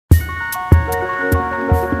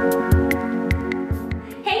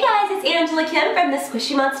Kim from the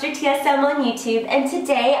Squishy Monster TSM on YouTube, and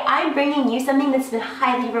today I'm bringing you something that's been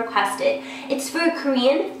highly requested. It's for a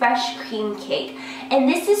Korean fresh cream cake, and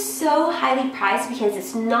this is so highly prized because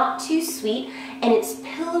it's not too sweet and it's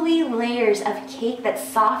pillowy layers of cake that's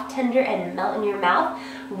soft, tender, and melt in your mouth,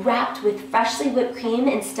 wrapped with freshly whipped cream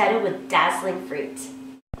instead of with dazzling fruit.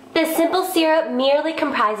 The simple syrup merely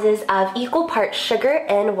comprises of equal parts sugar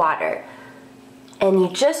and water. And you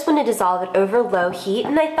just want to dissolve it over low heat,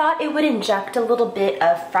 and I thought it would inject a little bit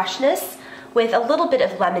of freshness with a little bit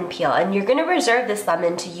of lemon peel, and you're going to reserve this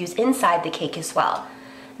lemon to use inside the cake as well.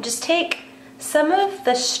 Just take some of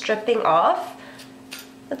the stripping off.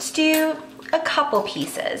 Let's do a couple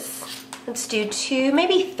pieces. Let's do 2,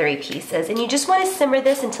 maybe 3 pieces, and you just want to simmer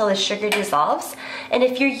this until the sugar dissolves. And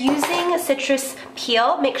if you're using citrus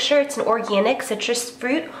peel, make sure it's an organic citrus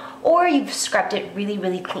fruit or you've scrubbed it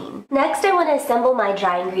really clean. Next, I want to assemble my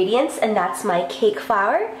dry ingredients, and that's my cake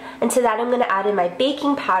flour. And to that, I'm going to add in my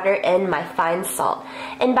baking powder and my fine salt.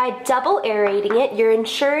 And by double aerating it, you're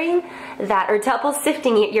ensuring that, or double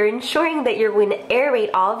sifting it, you're ensuring that you're going to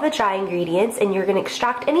aerate all of the dry ingredients, and you're going to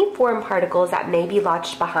extract any foreign particles that may be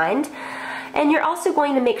lodged behind. And you're also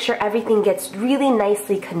going to make sure everything gets really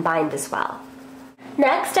nicely combined as well.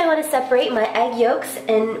 Next, I want to separate my egg yolks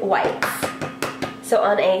and whites. So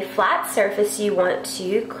on a flat surface, you want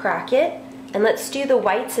to crack it. And let's do the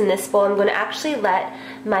whites in this bowl. I'm going to actually let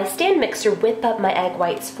my stand mixer whip up my egg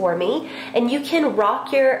whites for me. And you can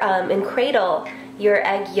rock your and cradle your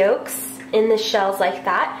egg yolks in the shells like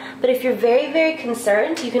that. But if you're very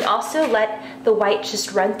concerned, you can also let the white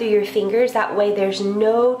just run through your fingers. That way there's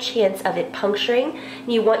no chance of it puncturing.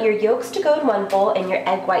 You want your yolks to go in one bowl and your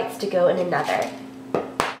egg whites to go in another.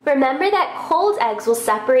 Remember that cold eggs will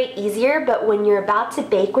separate easier, but when you're about to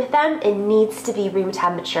bake with them, it needs to be room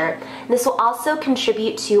temperature. And this will also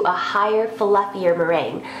contribute to a higher, fluffier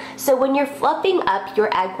meringue. So when you're fluffing up your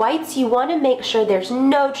egg whites, you want to make sure there's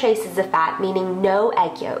no traces of fat, meaning no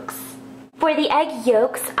egg yolks. For the egg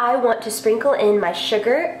yolks, I want to sprinkle in my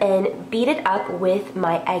sugar and beat it up with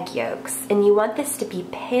my egg yolks. And you want this to be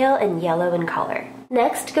pale and yellow in color.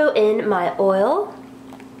 Next, go in my oil,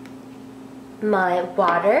 my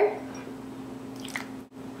water,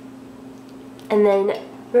 and then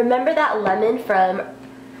remember that lemon from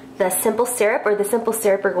the simple syrup, or the simple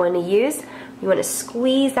syrup we're going to use. You want to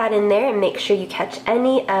squeeze that in there and make sure you catch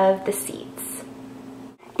any of the seeds.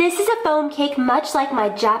 This is a foam cake much like my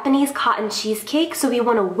Japanese cotton cheesecake, so we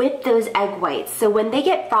want to whip those egg whites. So when they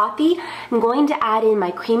get frothy, I'm going to add in my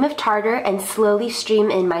cream of tartar and slowly stream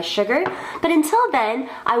in my sugar. But until then,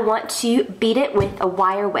 I want to beat it with a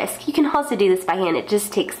wire whisk. You can also do this by hand, it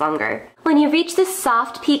just takes longer. When you reach this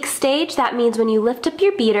soft peak stage, that means when you lift up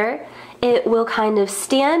your beater, it will kind of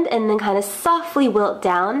stand and then kind of softly wilt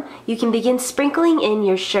down. You can begin sprinkling in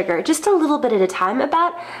your sugar, just a little bit at a time,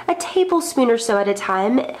 about a tablespoon or so at a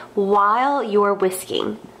time while you're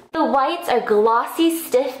whisking. The whites are glossy,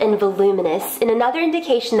 stiff, and voluminous, and another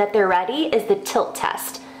indication that they're ready is the tilt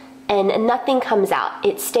test. And nothing comes out,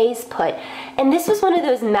 it stays put. And this was one of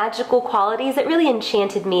those magical qualities that really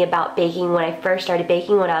enchanted me about baking when I first started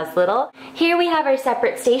baking when I was little. Here we have our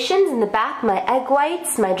separate stations. In the back, my egg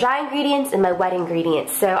whites, my dry ingredients, and my wet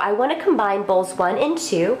ingredients. So I want to combine bowls 1 and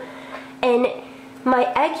 2. And my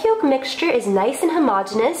egg yolk mixture is nice and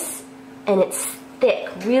homogeneous, and it's thick,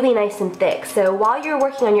 really nice and thick. So while you're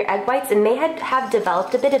working on your egg whites, it may have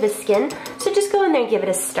developed a bit of a skin, so just go in there and give it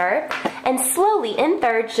a stir. And slowly, in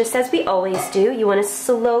thirds, just as we always do, you want to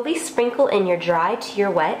slowly sprinkle in your dry to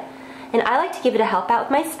your wet. And I like to give it a help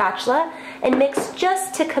out with my spatula and mix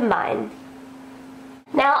just to combine.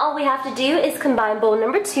 Now all we have to do is combine bowl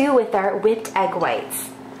number 2 with our whipped egg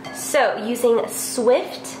whites. So using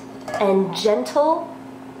swift and gentle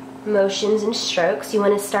motions and strokes, you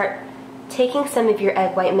want to start taking some of your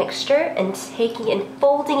egg white mixture and taking and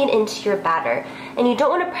folding it into your batter. And you don't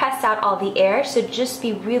want to press out all the air, so just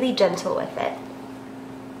be really gentle with it.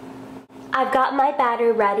 I've got my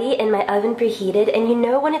batter ready and my oven preheated, and you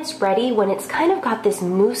know when it's ready when it's kind of got this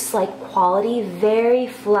mousse-like quality, very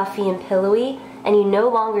fluffy and pillowy, and you no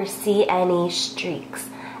longer see any streaks.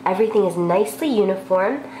 Everything is nicely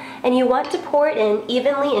uniform, and you want to pour it in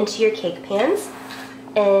evenly into your cake pans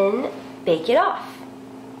and bake it off.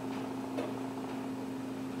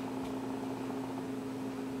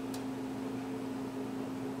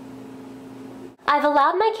 I've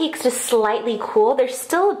allowed my cakes to slightly cool. They're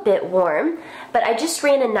still a bit warm, but I just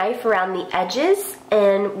ran a knife around the edges,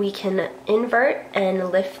 and we can invert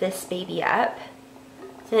and lift this baby up.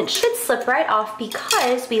 And it should slip right off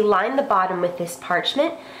because we lined the bottom with this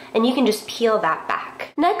parchment, and you can just peel that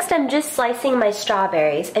back. Next, I'm just slicing my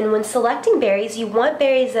strawberries, and when selecting berries, you want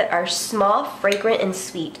berries that are small, fragrant, and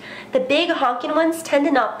sweet. The big honking ones tend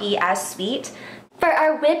to not be as sweet. For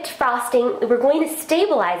our whipped frosting, we're going to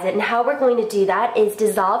stabilize it, and how we're going to do that is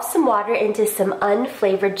dissolve some water into some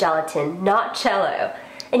unflavored gelatin, not Jell-O.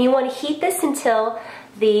 And you want to heat this until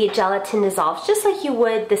the gelatin dissolves, just like you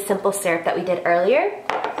would the simple syrup that we did earlier.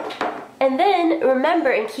 And then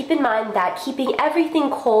remember and keep in mind that keeping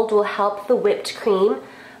everything cold will help the whipped cream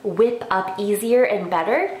whip up easier and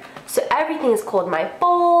better. So everything is cold, my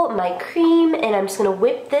bowl, my cream, and I'm just gonna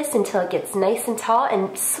whip this until it gets nice and tall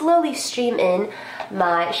and slowly stream in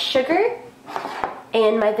my sugar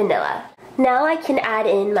and my vanilla. Now I can add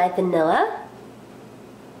in my vanilla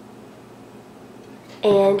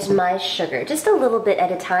and my sugar, just a little bit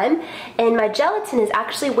at a time. And my gelatin is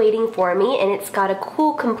actually waiting for me, and it's got to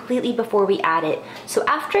cool completely before we add it. So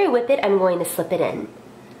after I whip it, I'm going to slip it in.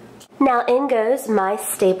 Now in goes my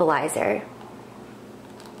stabilizer.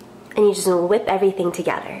 And you just want to whip everything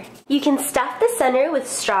together. You can stuff the center with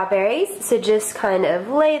strawberries, so just kind of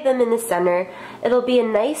lay them in the center. It'll be a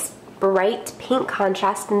nice bright pink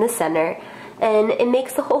contrast in the center, and it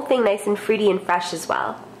makes the whole thing nice and fruity and fresh as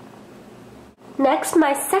well. Next,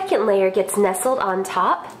 my second layer gets nestled on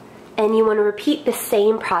top, and you want to repeat the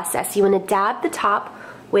same process. You want to dab the top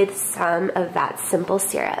with some of that simple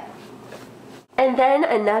syrup. And then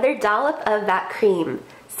another dollop of that cream.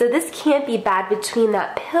 So this can't be bad between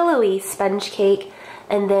that pillowy sponge cake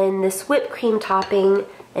and then this whipped cream topping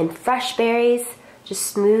and fresh berries, just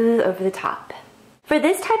smooth over the top. For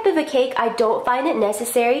this type of a cake, I don't find it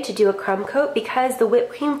necessary to do a crumb coat because the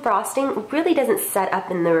whipped cream frosting really doesn't set up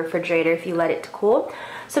in the refrigerator if you let it cool.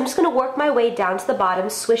 So I'm just going to work my way down to the bottom,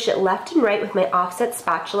 swish it left and right with my offset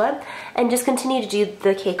spatula, and just continue to do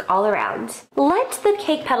the cake all around. Let the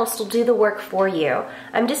cake pedestal do the work for you.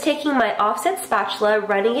 I'm just taking my offset spatula,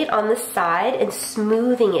 running it on the side, and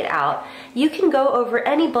smoothing it out. You can go over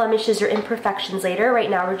any blemishes or imperfections later. Right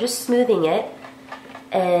now we're just smoothing it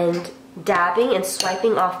and dabbing and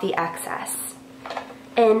swiping off the excess.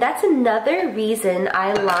 And that's another reason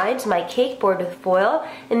I lined my cake board with foil.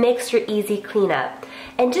 It makes for easy cleanup.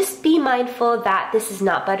 And just be mindful that this is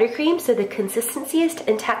not buttercream, so the consistency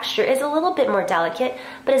and texture is a little bit more delicate,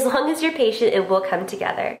 but as long as you're patient, it will come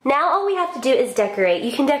together. Now all we have to do is decorate.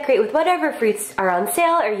 You can decorate with whatever fruits are on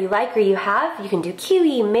sale or you like or you have. You can do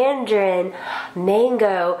kiwi, mandarin,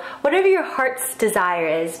 mango, whatever your heart's desire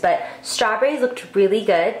is, but strawberries looked really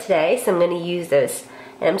good today, so I'm going to use those.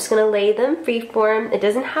 And I'm just going to lay them freeform. It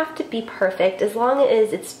doesn't have to be perfect. As long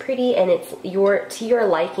as it's pretty and it's to your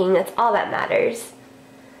liking, that's all that matters.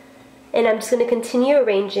 And I'm just going to continue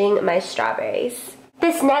arranging my strawberries.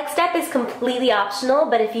 This next step is completely optional,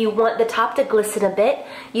 but if you want the top to glisten a bit,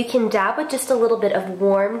 you can dab with just a little bit of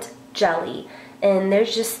warmed jelly. And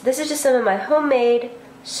this is just some of my homemade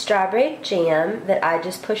strawberry jam that I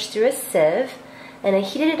just pushed through a sieve, and I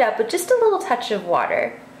heated it up with just a little touch of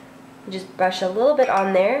water. Just brush a little bit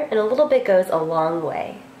on there, and a little bit goes a long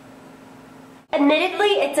way. Admittedly,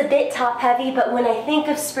 it's a bit top heavy, but when I think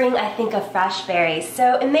of spring, I think of fresh berries.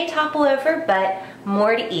 So it may topple over, but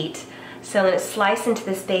more to eat. So I'm going to slice into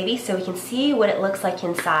this baby so we can see what it looks like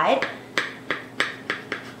inside.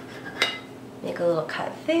 Make a little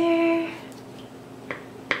cut there.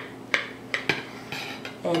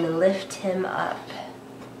 And lift him up.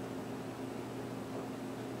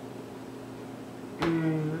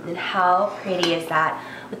 And how pretty is that?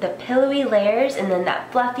 With the pillowy layers and then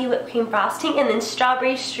that fluffy whipped cream frosting and then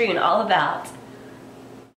strawberries strewn all about.